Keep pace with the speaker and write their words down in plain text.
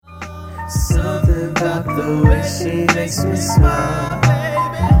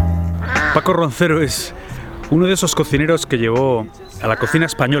Paco Roncero es uno de esos cocineros que llevó a la cocina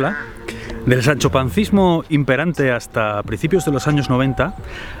española, del sanchopancismo imperante hasta principios de los años 90,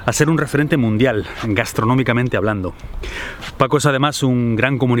 a ser un referente mundial, gastronómicamente hablando. Paco es además un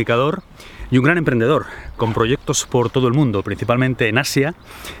gran comunicador y un gran emprendedor, con proyectos por todo el mundo, principalmente en Asia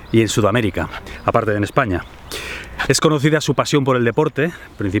y en Sudamérica, aparte de en España. Es conocida su pasión por el deporte,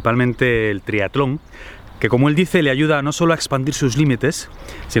 principalmente el triatlón, que, como él dice, le ayuda no solo a expandir sus límites,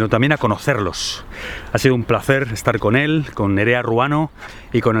 sino también a conocerlos. Ha sido un placer estar con él, con Nerea Ruano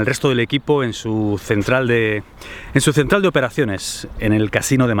y con el resto del equipo en su central de operaciones, en el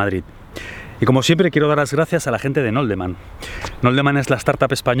Casino de Madrid. Y como siempre quiero dar las gracias a la gente de Noldeman. Noldeman es la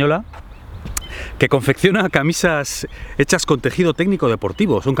startup española que confecciona camisas hechas con tejido técnico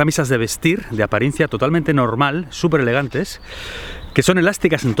deportivo. Son camisas de vestir, de apariencia totalmente normal, súper elegantes, que son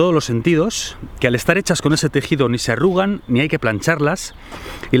elásticas en todos los sentidos, que al estar hechas con ese tejido ni se arrugan, ni hay que plancharlas,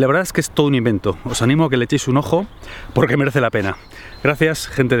 y la verdad es que es todo un invento. Os animo a que le echéis un ojo, porque merece la pena. Gracias,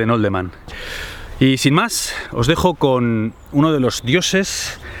 gente de Noldeman. Y sin más, os dejo con uno de los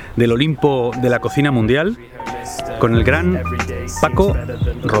dioses del Olimpo de la cocina mundial, con el gran Paco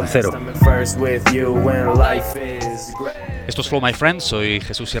Roncero. Esto es Flow My Friends, soy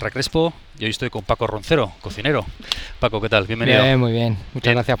Jesús Sierra Crespo y hoy estoy con Paco Roncero, cocinero. Paco, ¿qué tal? Bienvenido. Bien, muy bien.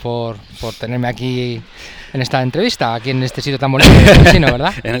 Muchas gracias por tenerme aquí en esta entrevista, aquí en este sitio tan bonito, en el Casino,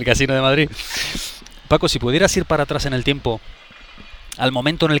 ¿verdad? En el Casino de Madrid. Paco, si pudieras ir para atrás en el tiempo, al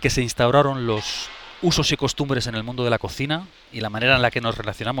momento en el que se instauraron los usos y costumbres en el mundo de la cocina y la manera en la que nos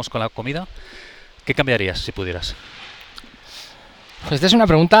relacionamos con la comida, ¿qué cambiarías si pudieras? Pues esta es una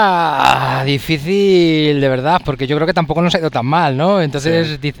pregunta difícil de verdad, porque yo creo que tampoco nos ha ido tan mal, ¿no?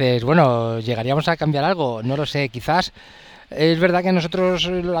 Entonces dices, bueno, ¿llegaríamos a cambiar algo? No lo sé, quizás. Es verdad que nosotros,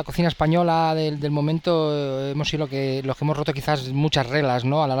 la cocina española del momento, hemos sido los que hemos roto quizás muchas reglas,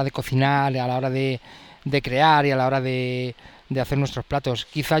 ¿no? A la hora de cocinar, a la hora de crear y a la hora de hacer nuestros platos.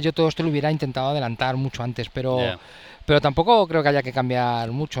 Quizás yo todo esto lo hubiera intentado adelantar mucho antes, pero tampoco creo que haya que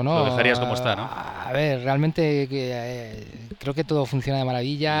cambiar mucho, ¿no? Lo dejarías como está, ¿no? A ver, realmente creo que todo funciona de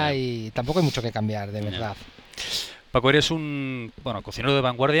maravilla y tampoco hay mucho que cambiar, de verdad. Paco, eres un cocinero de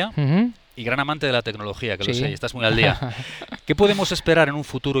vanguardia y gran amante de la tecnología, que lo sé, y estás muy al día. ¿Qué podemos esperar en un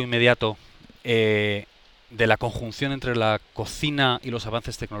futuro inmediato de la conjunción entre la cocina y los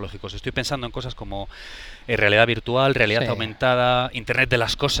avances tecnológicos? Estoy pensando en cosas como realidad virtual, realidad aumentada, Internet de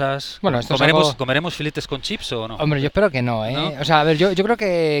las cosas. Bueno, ¿Comeremos filetes con chips o no? Hombre, yo espero que no, ¿eh? ¿No? O sea, a ver, yo creo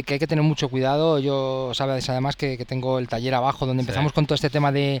que hay que tener mucho cuidado. Yo sabes además que tengo el taller abajo donde empezamos con todo este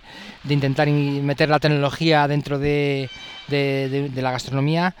tema de intentar meter la tecnología dentro de la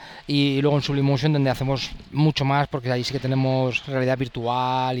gastronomía, y luego en Sublimusion donde hacemos mucho más, porque ahí sí que tenemos realidad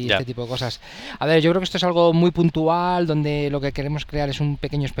virtual y este tipo de cosas. A ver, yo creo que esto es algo muy puntual, donde lo que queremos crear es un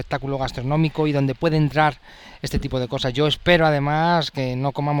pequeño espectáculo gastronómico y donde puede entrar este tipo de cosas. Yo espero además que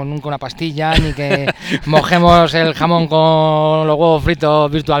no comamos nunca una pastilla ni que mojemos el jamón con los huevos fritos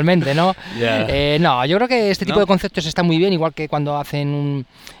virtualmente, ¿no? No, yo creo que este tipo de conceptos está muy bien, igual que cuando hacen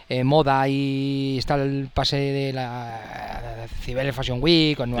moda y está el pase de la Cibeles Fashion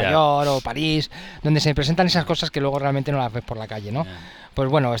Week o en Nueva York o París, donde se presentan esas cosas que luego realmente no las ves por la calle, ¿no? Pues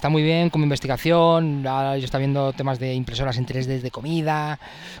bueno, está muy bien como investigación. Ahora yo estoy viendo temas de impresoras en 3D de comida.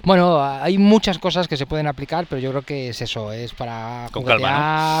 Bueno, hay muchas cosas que se pueden aplicar, pero yo creo que es eso, es para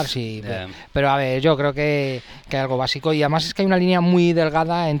juguetear, sí. Pero a ver, yo creo que hay algo básico, y además es que hay una línea muy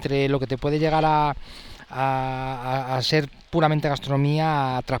delgada entre lo que te puede llegar a ser puramente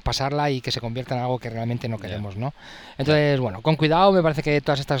gastronomía, a traspasarla y que se convierta en algo que realmente no queremos, ¿no? Entonces, bueno, con cuidado. Me parece que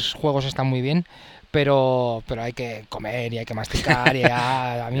todos estos juegos están muy bien, pero hay que comer y hay que masticar y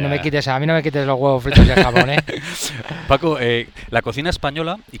a mí no me quites los huevos fritos y el jamón, ¿eh? Paco, la cocina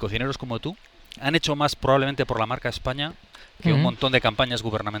española y cocineros como tú han hecho más probablemente por la marca España que un montón de campañas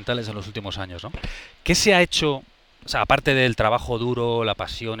gubernamentales en los últimos años, ¿no? ¿Qué se ha hecho? O sea, aparte del trabajo duro, la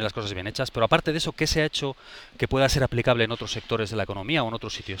pasión y las cosas bien hechas, pero aparte de eso, ¿qué se ha hecho que pueda ser aplicable en otros sectores de la economía o en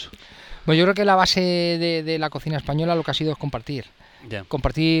otros sitios? Pues yo creo que la base de la cocina española lo que ha sido es compartir.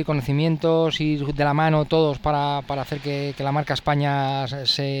 Compartir conocimientos, ir de la mano todos para hacer que la marca España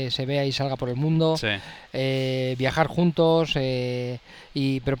se vea y salga por el mundo, viajar juntos,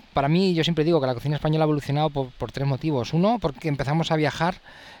 pero para mí, yo siempre digo que la cocina española ha evolucionado por tres motivos. Uno, porque empezamos a viajar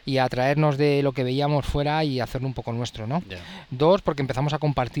y a traernos de lo que veíamos fuera y hacerlo un poco nuestro, ¿no? Dos, porque empezamos a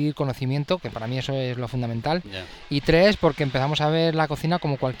compartir conocimiento, que para mí eso es lo fundamental. Y tres, porque empezamos a ver la cocina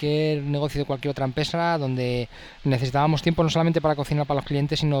como cualquier negocio de cualquier otra empresa, donde necesitábamos tiempo no solamente para cocinar, cocinar para los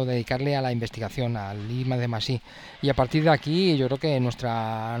clientes, sino dedicarle a la investigación, al I+D+I. Y a partir de aquí yo creo que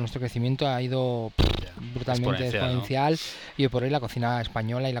nuestro crecimiento ha ido brutalmente exponencial, ¿no? Y hoy por hoy la cocina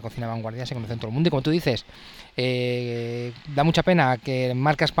española y la cocina de vanguardia se conocen en todo el mundo. Y como tú dices, da mucha pena que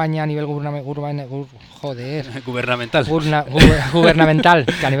marca España a nivel gubernamental,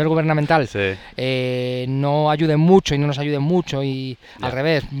 que a nivel gubernamental no ayuden mucho y no nos ayuden mucho, y al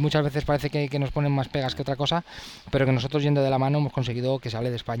revés, muchas veces parece que nos ponen más pegas que otra cosa, pero que nosotros, yendo de la mano, hemos conseguido que se hable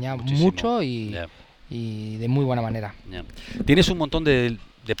de España mucho y de muy buena manera. Tienes un montón de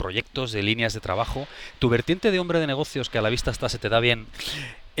proyectos, de líneas de trabajo. Tu vertiente de hombre de negocios, que a la vista se te da bien,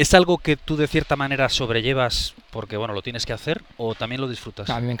 ¿es algo que tú de cierta manera sobrellevas porque, bueno, lo tienes que hacer, o también lo disfrutas?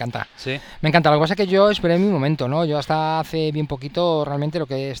 A mí me encanta. ¿Sí? Me encanta. Lo que pasa es que yo esperé mi momento, ¿no? Yo hasta hace bien poquito realmente lo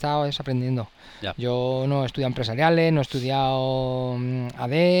que he estado es aprendiendo. Ya. Yo no he estudiado empresariales, no he estudiado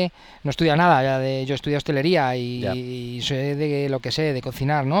AD, no he estudiado nada. Yo he estudiado hostelería y sé de lo que sé, de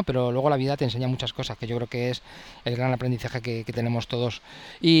cocinar, ¿no? Pero luego la vida te enseña muchas cosas, que yo creo que es el gran aprendizaje que tenemos todos.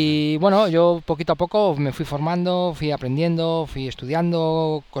 Y bueno, yo poquito a poco me fui formando, fui aprendiendo, fui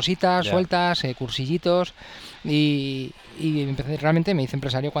estudiando cositas sueltas, cursillitos, y realmente me hice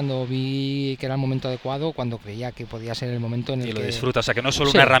empresario cuando vi que era el momento adecuado, cuando creía que podía ser el momento en el que... Y lo disfrutas, o sea, que no es solo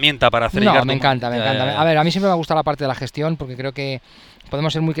una herramienta para hacer... No, me encanta. A ver, a mí siempre me ha gustado la parte de la gestión, porque creo que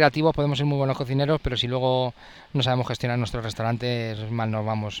podemos ser muy creativos, podemos ser muy buenos cocineros, pero si luego no sabemos gestionar nuestros restaurantes, mal nos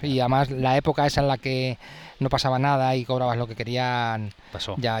vamos. Y además la época esa en la que no pasaba nada y cobrabas lo que querían,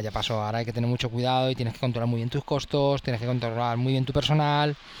 ya pasó. Ahora hay que tener mucho cuidado y tienes que controlar muy bien tus costos, tienes que controlar muy bien tu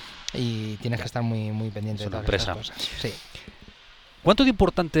personal y tienes que estar muy, muy pendiente de todas esas cosas. Sí. ¿Cuánto de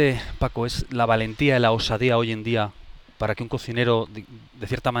importante, Paco, es la valentía y la osadía hoy en día para que un cocinero, de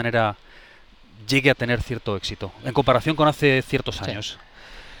cierta manera, llegue a tener cierto éxito, en comparación con hace ciertos años?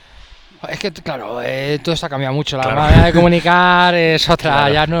 Es que, claro, todo se ha cambiado mucho. La manera de comunicar es otra.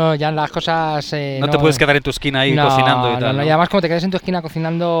 Ya las cosas... no te puedes quedar en tu esquina ahí cocinando y tal. No. Y además, como te quedes en tu esquina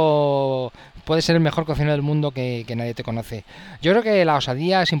cocinando, puedes ser el mejor cocinero del mundo que nadie te conoce. Yo creo que la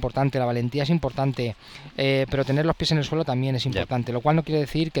osadía es importante, la valentía es importante, pero tener los pies en el suelo también es importante. Lo cual no quiere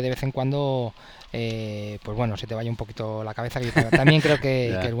decir que de vez en cuando... pues bueno, se te vaya un poquito la cabeza, que también creo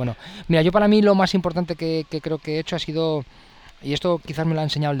que es bueno. Mira, yo para mí lo más importante que creo que he hecho ha sido, y esto quizás me lo ha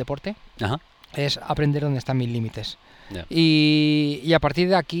enseñado el deporte, es aprender dónde están mis límites. Y a partir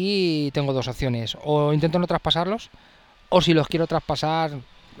de aquí tengo dos opciones: o intento no traspasarlos, o si los quiero traspasar,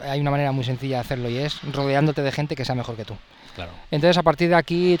 hay una manera muy sencilla de hacerlo, y es rodeándote de gente que sea mejor que tú. Claro. Entonces, a partir de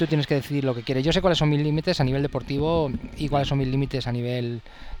aquí tú tienes que decidir lo que quieres. Yo sé cuáles son mis límites a nivel deportivo y cuáles son mis límites a nivel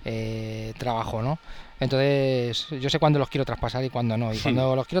trabajo, ¿no? Entonces, yo sé cuándo los quiero traspasar y cuándo no. Y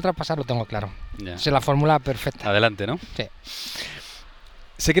cuando los quiero traspasar lo tengo claro. Es la fórmula perfecta. Adelante, ¿no? Sí.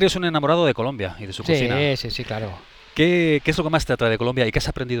 Sé que eres un enamorado de Colombia y de su cocina. Sí, claro. ¿Qué es lo que más te atrae de Colombia y qué has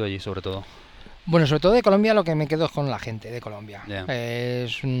aprendido allí, sobre todo? Bueno, sobre todo de Colombia lo que me quedo es con la gente de Colombia.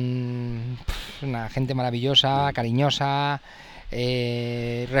 Es una gente maravillosa, cariñosa,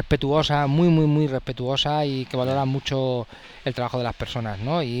 respetuosa, muy, muy, muy respetuosa, y que valora mucho el trabajo de las personas,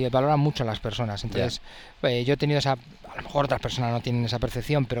 ¿no? Y valoran mucho a las personas. Entonces, yo he tenido esa... A lo mejor otras personas no tienen esa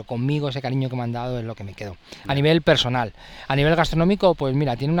percepción, pero conmigo ese cariño que me han dado es lo que me quedo. A nivel personal. A nivel gastronómico, pues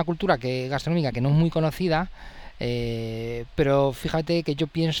mira, tiene una cultura gastronómica que no es muy conocida, pero fíjate que yo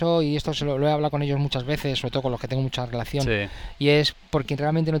pienso, y esto lo he hablado con ellos muchas veces, sobre todo con los que tengo mucha relación, y es porque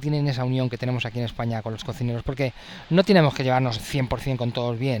realmente no tienen esa unión que tenemos aquí en España con los cocineros, porque no tenemos que llevarnos 100% con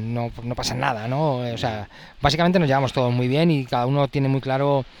todos bien, no pasa nada, ¿no? O sea, básicamente nos llevamos todos muy bien y cada uno tiene muy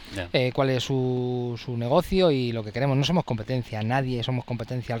claro cuál es su negocio y lo que queremos. No somos competencia, nadie somos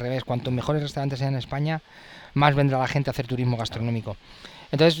competencia, al revés. Cuanto mejores restaurantes sean en España, más vendrá la gente a hacer turismo gastronómico.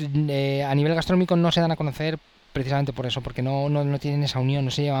 Entonces, a nivel gastronómico no se dan a conocer precisamente por eso, porque no tienen esa unión,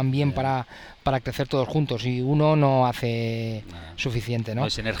 no se llevan bien para crecer todos juntos, y uno no hace suficiente, ¿no? No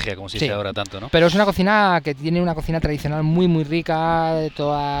hay sinergia, como se dice ahora tanto, ¿no? Pero es una cocina que tiene una cocina tradicional muy, muy rica, de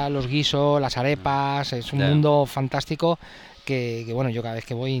todos los guisos, las arepas, es un mundo fantástico que bueno, yo cada vez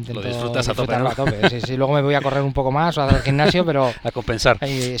que voy intento disfrutarlo a tope. Sí, luego me voy a correr un poco más o a hacer el gimnasio, pero... a compensar.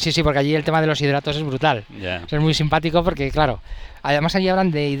 Sí, porque allí el tema de los hidratos es brutal. Es muy simpático porque, claro, además allí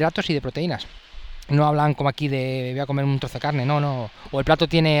hablan de hidratos y de proteínas. No hablan como aquí de voy a comer un trozo de carne, no. O el plato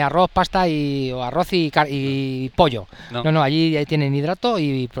tiene arroz, pasta o arroz y pollo. No, allí tienen hidrato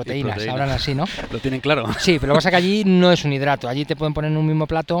y proteínas. Hablan así, ¿no? Lo tienen claro. Sí, pero lo que pasa es que allí no es un hidrato. Allí te pueden poner en un mismo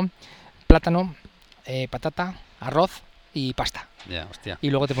plato plátano, patata, arroz y pasta. Hostia.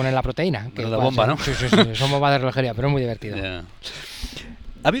 Y luego te ponen la proteína. Que la bomba, ¿no? Sí, son bombas de relojería, pero es muy divertido.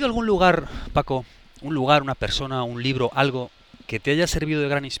 ¿Ha habido algún lugar, Paco, una persona, un libro, algo que te haya servido de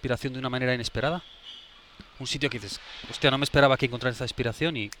gran inspiración de una manera inesperada? un sitio que dices, hostia, no me esperaba que encontrar esta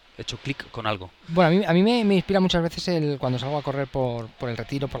inspiración y he hecho clic con algo? Bueno, a mí me inspira muchas veces cuando salgo a correr por el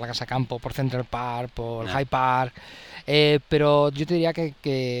Retiro, por la Casa Campo, por Central Park, por Hyde Park, pero yo te diría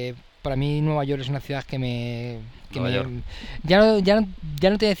que para mí Nueva York es una ciudad ya no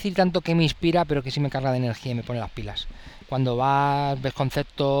te voy a decir tanto que me inspira, pero que sí me carga de energía y me pone las pilas. Cuando vas, ves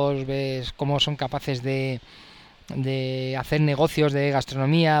conceptos, ves cómo son capaces de hacer negocios de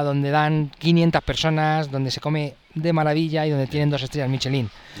gastronomía donde dan 500 personas, donde se come de maravilla y donde tienen 2 estrellas Michelin.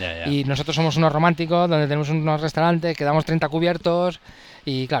 Y nosotros somos unos románticos donde tenemos unos restaurantes que damos 30 cubiertos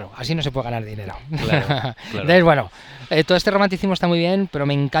y claro, así no se puede ganar dinero. Claro. Entonces, bueno, todo este romanticismo está muy bien, pero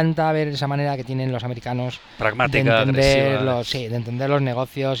me encanta ver esa manera que tienen los americanos pragmática, de entender los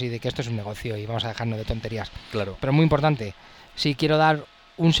negocios y de que esto es un negocio y vamos a dejarnos de tonterías. Claro. Pero muy importante, si quiero dar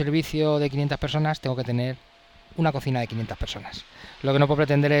un servicio de 500 personas, tengo que tener una cocina de 500 personas. Lo que no puedo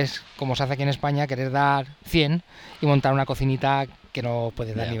pretender es, como se hace aquí en España, querer dar 100 y montar una cocinita que no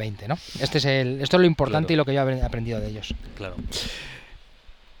puede dar ni 20, ¿no? Esto es lo importante y lo que yo he aprendido de ellos. Claro.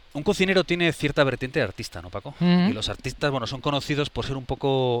 Un cocinero tiene cierta vertiente de artista, ¿no, Paco? Y los artistas, bueno, son conocidos por ser un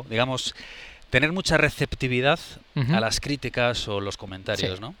poco, digamos, tener mucha receptividad a las críticas o los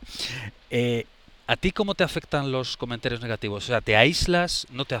comentarios, ¿no? ¿A ti cómo te afectan los comentarios negativos? O sea, ¿te aíslas?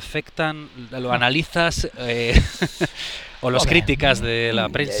 ¿No te afectan? ¿Lo analizas? ¿O las críticas de la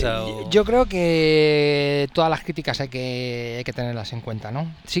prensa? Yo creo que todas las críticas hay que tenerlas en cuenta,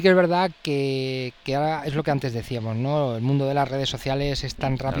 ¿no? Sí que es verdad que ahora es lo que antes decíamos, ¿no? El mundo de las redes sociales es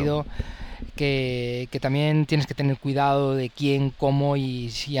tan rápido que también tienes que tener cuidado de quién, cómo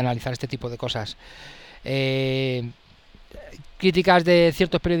y analizar este tipo de cosas. Críticas de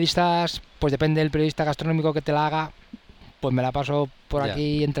ciertos periodistas, pues depende del periodista gastronómico que te la haga, pues me la paso por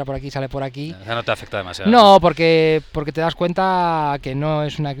aquí, entra por aquí, sale por aquí. O sea, no te afecta demasiado. No, porque te das cuenta que no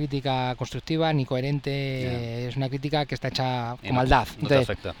es una crítica constructiva ni coherente, es una crítica que está hecha con maldad. No te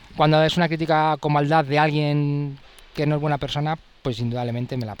afecta. Cuando es una crítica con maldad de alguien que no es buena persona, pues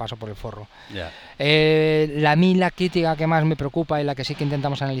indudablemente me la paso por el forro. A mí la crítica que más me preocupa y la que sí que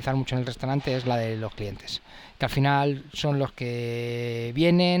intentamos analizar mucho en el restaurante es la de los clientes, que al final son los que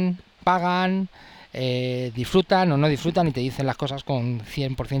vienen, pagan, disfrutan o no disfrutan y te dicen las cosas con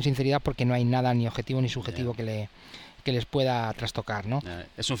 100% sinceridad porque no hay nada ni objetivo ni subjetivo que les pueda trastocar, ¿no?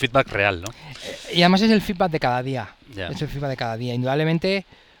 Es un feedback real, ¿no? Y además es el feedback de cada día. Es el feedback de cada día. Indudablemente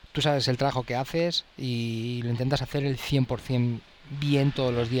tú sabes el trabajo que haces y lo intentas hacer el 100% bien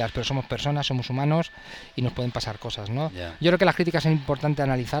todos los días, pero somos personas, somos humanos y nos pueden pasar cosas, ¿no? Yo creo que las críticas es importante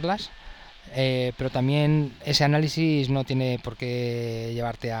analizarlas, pero también ese análisis no tiene por qué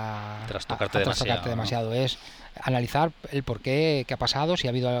llevarte a trastocarte demasiado. Es analizar el porqué, qué ha pasado, si ha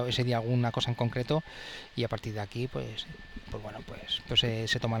habido ese día alguna cosa en concreto y a partir de aquí pues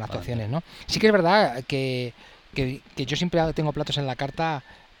se toman actuaciones, ¿no? Sí que es verdad que yo siempre tengo platos en la carta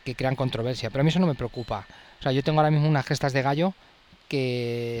que crean controversia, pero a mí eso no me preocupa. O sea, yo tengo ahora mismo unas gestas de gallo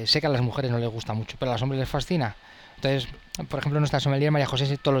que sé que a las mujeres no les gusta mucho, pero a los hombres les fascina. Entonces, por ejemplo, nuestra sommelier María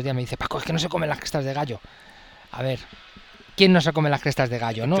José todos los días me dice: Paco, es que no se comen las crestas de gallo. A ver, ¿quién no se come las crestas de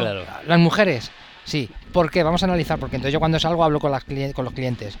gallo, no? Claro. ¿Las mujeres? Sí. ¿Por qué? Vamos a analizar, porque entonces yo cuando salgo hablo con los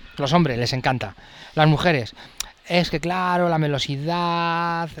clientes. Los hombres les encanta. Las mujeres, es que claro, la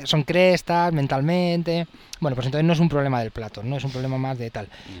melosidad, son crestas mentalmente. Bueno, pues entonces no es un problema del plato, no es un problema más de tal.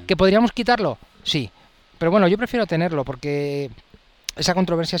 ¿Que podríamos quitarlo? Sí. Pero bueno, yo prefiero tenerlo porque esa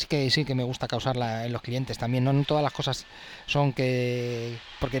controversia sí que me gusta causarla en los clientes también. No todas las cosas son que...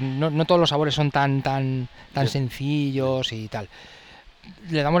 Porque no todos los sabores son tan sencillos y tal.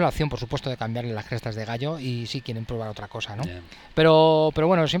 Le damos la opción, por supuesto, de cambiarle las crestas de gallo y si quieren probar otra cosa, ¿no? Pero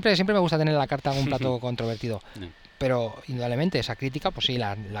bueno, siempre me gusta tener en la carta algún plato controvertido. Pero indudablemente esa crítica, pues sí,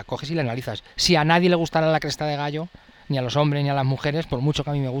 la coges y la analizas. Si a nadie le gustará la cresta de gallo, ni a los hombres ni a las mujeres, por mucho que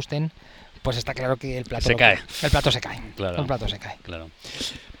a mí me gusten, pues está claro que el plato se cae. El plato se cae. Claro. El plato se cae. Claro.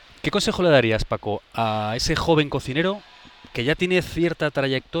 ¿Qué consejo le darías, Paco, a ese joven cocinero que ya tiene cierta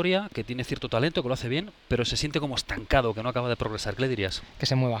trayectoria, que tiene cierto talento, que lo hace bien, pero se siente como estancado, que no acaba de progresar? ¿Qué le dirías? Que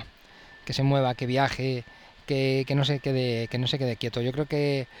se mueva, que viaje, que no se quede quieto. Yo creo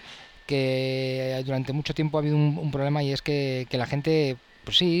que durante mucho tiempo ha habido un problema y es que la gente,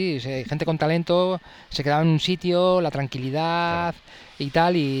 pues sí, gente con talento se quedaba en un sitio, la tranquilidad y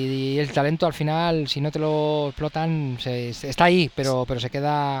tal, y el talento al final, si no te lo explotan, está ahí, pero se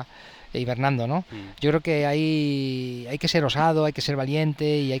queda hibernando, ¿no? Yo creo que hay que ser osado, hay que ser valiente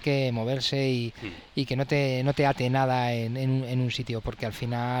y hay que moverse y que no te ate nada en un sitio, porque al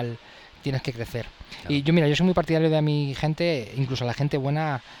final tienes que crecer. Y yo soy muy partidario de a mi gente, incluso a la gente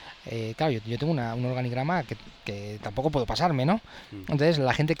buena, claro, yo tengo un organigrama que tampoco puedo pasarme, ¿no? Entonces,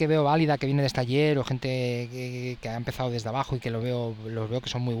 la gente que veo válida, que viene de este taller, o gente que ha empezado desde abajo y que los veo que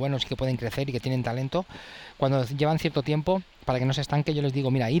son muy buenos y que pueden crecer y que tienen talento, cuando llevan cierto tiempo, para que no se estanque, yo les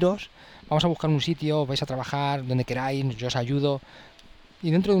digo, mira, iros, vamos a buscar un sitio, vais a trabajar donde queráis, yo os ayudo. Y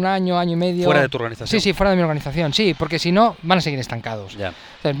dentro de un año, año y medio... ¿Fuera de tu organización? Sí, fuera de mi organización, sí, porque si no, van a seguir estancados. Ya.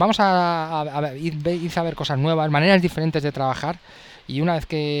 Entonces, vamos a ir a ver cosas nuevas, maneras diferentes de trabajar, y una vez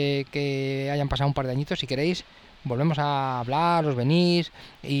que hayan pasado un par de añitos, si queréis, volvemos a hablar, os venís,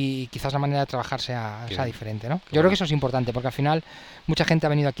 y quizás la manera de trabajar sea diferente, ¿no? Yo creo que eso es importante, porque al final mucha gente ha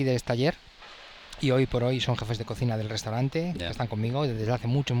venido aquí del taller, y hoy por hoy son jefes de cocina del restaurante, que están conmigo desde hace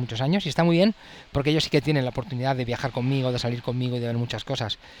muchos años, y está muy bien porque ellos sí que tienen la oportunidad de viajar conmigo, de salir conmigo y de ver muchas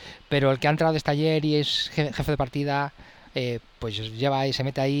cosas. Pero el que ha entrado de este taller y es jefe de partida, pues lleva y se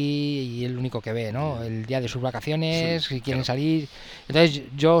mete ahí y es el único que ve, ¿no? El día de sus vacaciones, si quieren salir. Entonces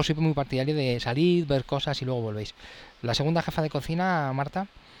yo soy muy partidario de salir, ver cosas y luego volvéis. La segunda jefa de cocina, Marta,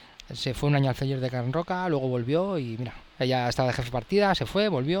 se fue un año al taller de Can Roca, luego volvió y mira, ella estaba de jefe de partida, se fue,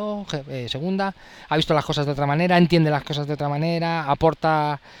 volvió, segunda, ha visto las cosas de otra manera, entiende las cosas de otra manera,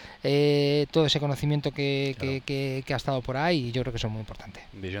 aporta todo ese conocimiento que ha estado por ahí, y yo creo que eso es muy importante.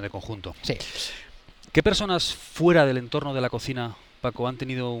 Visión de conjunto. Sí. ¿Qué personas fuera del entorno de la cocina, Paco, han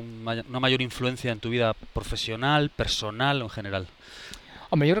tenido una mayor influencia en tu vida profesional, personal o en general?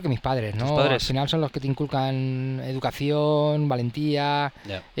 Hombre, yo creo que mis padres, ¿no? Al final son los que te inculcan educación, valentía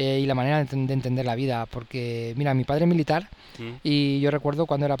y la manera de entender la vida. Porque, mira, mi padre es militar y yo recuerdo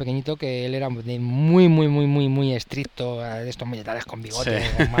cuando era pequeñito que él era muy estricto, de estos militares con bigote,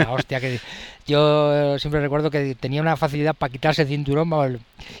 con mala hostia. Que yo siempre recuerdo que tenía una facilidad para quitarse el cinturón.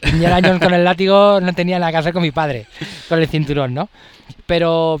 Y 10 años con el látigo no tenía nada que hacer con mi padre, con el cinturón, ¿no?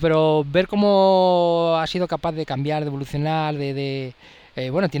 Pero ver cómo ha sido capaz de cambiar, de evolucionar,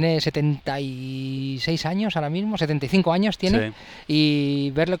 bueno, tiene 76 años ahora mismo, 75 años tiene,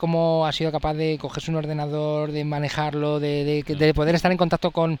 y verle cómo ha sido capaz de cogerse un ordenador, de manejarlo, de poder estar en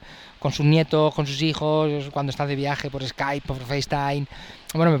contacto con sus nietos, con sus hijos, cuando está de viaje por Skype, por FaceTime.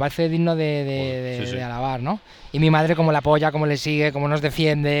 Bueno, me parece digno de alabar, ¿no? Y mi madre cómo la apoya, cómo le sigue, cómo nos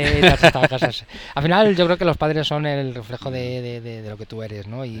defiende, y todas estas cosas. Al final yo creo que los padres son el reflejo de lo que tú eres,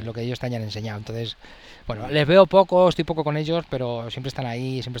 ¿no? Y lo que ellos te hayan enseñado. Entonces, bueno, les veo poco, estoy poco con ellos, pero siempre están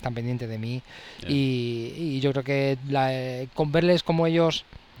ahí, siempre están pendientes de mí. Y yo creo que con verles como ellos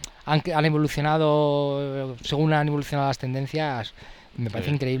han evolucionado, según han evolucionado las tendencias, me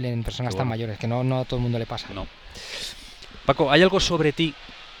parece increíble en personas tan mayores, que no a todo el mundo le pasa. No. Paco, ¿hay algo sobre ti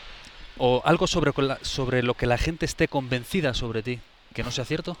o algo sobre lo que la gente esté convencida sobre ti que no sea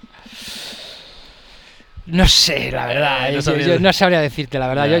cierto? No sé, la verdad. Yo no sabría decirte la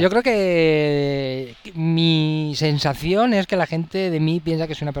verdad. Yo creo que mi sensación es que la gente de mí piensa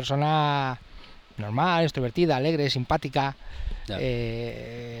que soy una persona normal, extrovertida, alegre, simpática.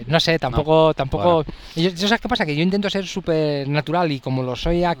 No sé, tampoco. Bueno. ¿Sabes qué pasa? Que yo intento ser súper natural, y como lo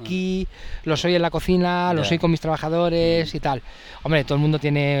soy aquí, lo soy en la cocina, lo soy con mis trabajadores y tal. Hombre, todo el mundo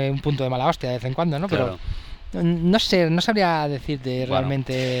tiene un punto de mala hostia de vez en cuando, ¿no? Pero no sé, no sabría decirte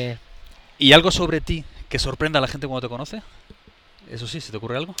realmente. ¿Y algo sobre ti que sorprenda a la gente cuando te conoce? Eso sí, ¿se te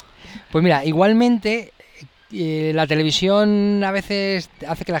ocurre algo? Pues mira, igualmente la televisión a veces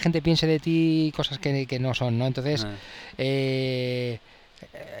hace que la gente piense de ti cosas que no son, ¿no? Entonces, es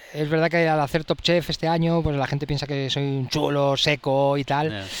verdad que al hacer Top Chef este año, pues la gente piensa que soy un chulo, seco y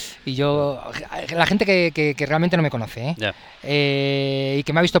tal. Y yo, la gente que realmente no me conoce, y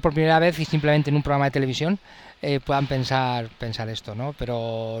que me ha visto por primera vez y simplemente en un programa de televisión, puedan pensar esto, ¿no?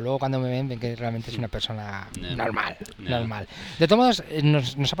 Pero luego cuando me ven que realmente es una persona normal. De todos modos,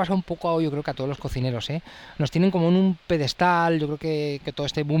 nos ha pasado un poco, yo creo que a todos los cocineros, nos tienen como en un pedestal. Yo creo que todo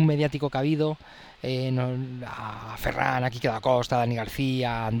este boom mediático que ha habido, a Ferran, aquí queda Costa, Dani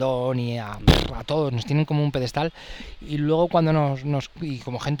García, a Andoni, a todos nos tienen como un pedestal, y luego cuando y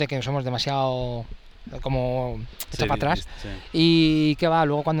como gente que somos demasiado como está para atrás, y que va,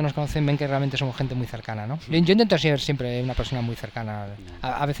 luego cuando nos conocen ven que realmente somos gente muy cercana, ¿no? Yo intento ser siempre una persona muy cercana,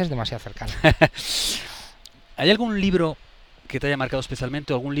 a veces demasiado cercana. ¿Hay algún libro que te haya marcado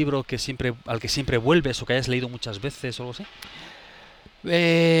especialmente, o algún libro al que siempre vuelves o que hayas leído muchas veces o algo así?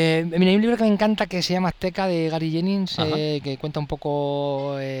 Mira, hay un libro que me encanta que se llama Azteca, de Gary Jennings, que cuenta un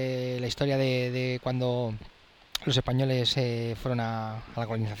poco la historia de cuando los españoles fueron a la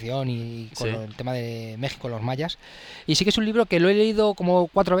colonización y con el tema de México, los mayas. Y sí que es un libro que lo he leído como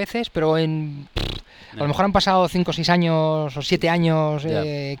 4 veces, pero en a lo mejor han pasado 5 o 6 años o 7 años,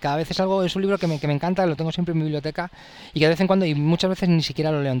 cada vez es un libro que me encanta, lo tengo siempre en mi biblioteca y que de vez en cuando, y muchas veces ni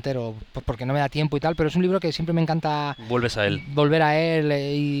siquiera lo leo entero porque no me da tiempo y tal, pero es un libro que siempre me encanta volver a él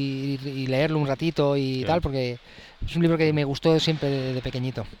y leerlo un ratito y tal, porque es un libro que me gustó siempre de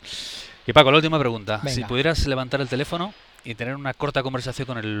pequeñito. Y Paco, la última pregunta. Venga. Si pudieras levantar el teléfono y tener una corta conversación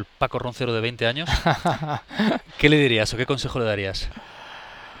con el Paco Roncero de 20 años, ¿qué le dirías o qué consejo le darías?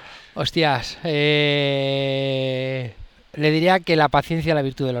 Hostias, le diría que la paciencia es la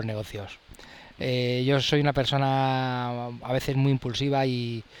virtud de los negocios. Yo soy una persona a veces muy impulsiva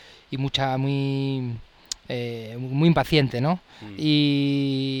y muy impaciente, ¿no?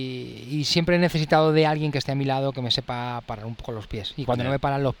 Y siempre he necesitado de alguien que esté a mi lado que me sepa parar un poco los pies. Y cuando no me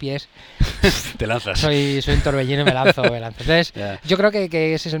paran los pies, te lanzas. Soy un torbellino y me lanzo. Entonces, yo creo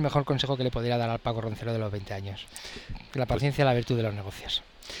que ese es el mejor consejo que le podría dar al Paco Roncero de los 20 años. Que la paciencia es la virtud de los negocios.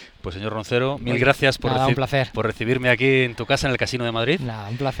 Pues señor Roncero, mil gracias por recibirme aquí en tu casa en el Casino de Madrid. Nada,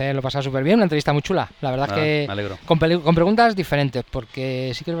 un placer, lo he pasado súper bien, una entrevista muy chula. La verdad es que me alegro. Con preguntas diferentes,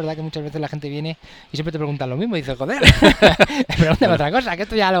 porque sí que es verdad que muchas veces la gente viene y siempre te preguntan lo mismo y dices, joder, pregúntame otra cosa, que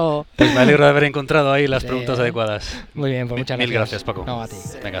esto ya lo... Pues me alegro de haber encontrado ahí las preguntas adecuadas. Muy bien, pues muchas gracias. Mil gracias, Paco. No, a ti.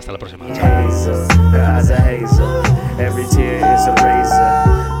 Venga, hasta la próxima.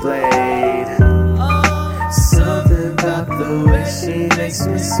 Something about the way she makes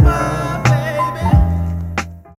me smile.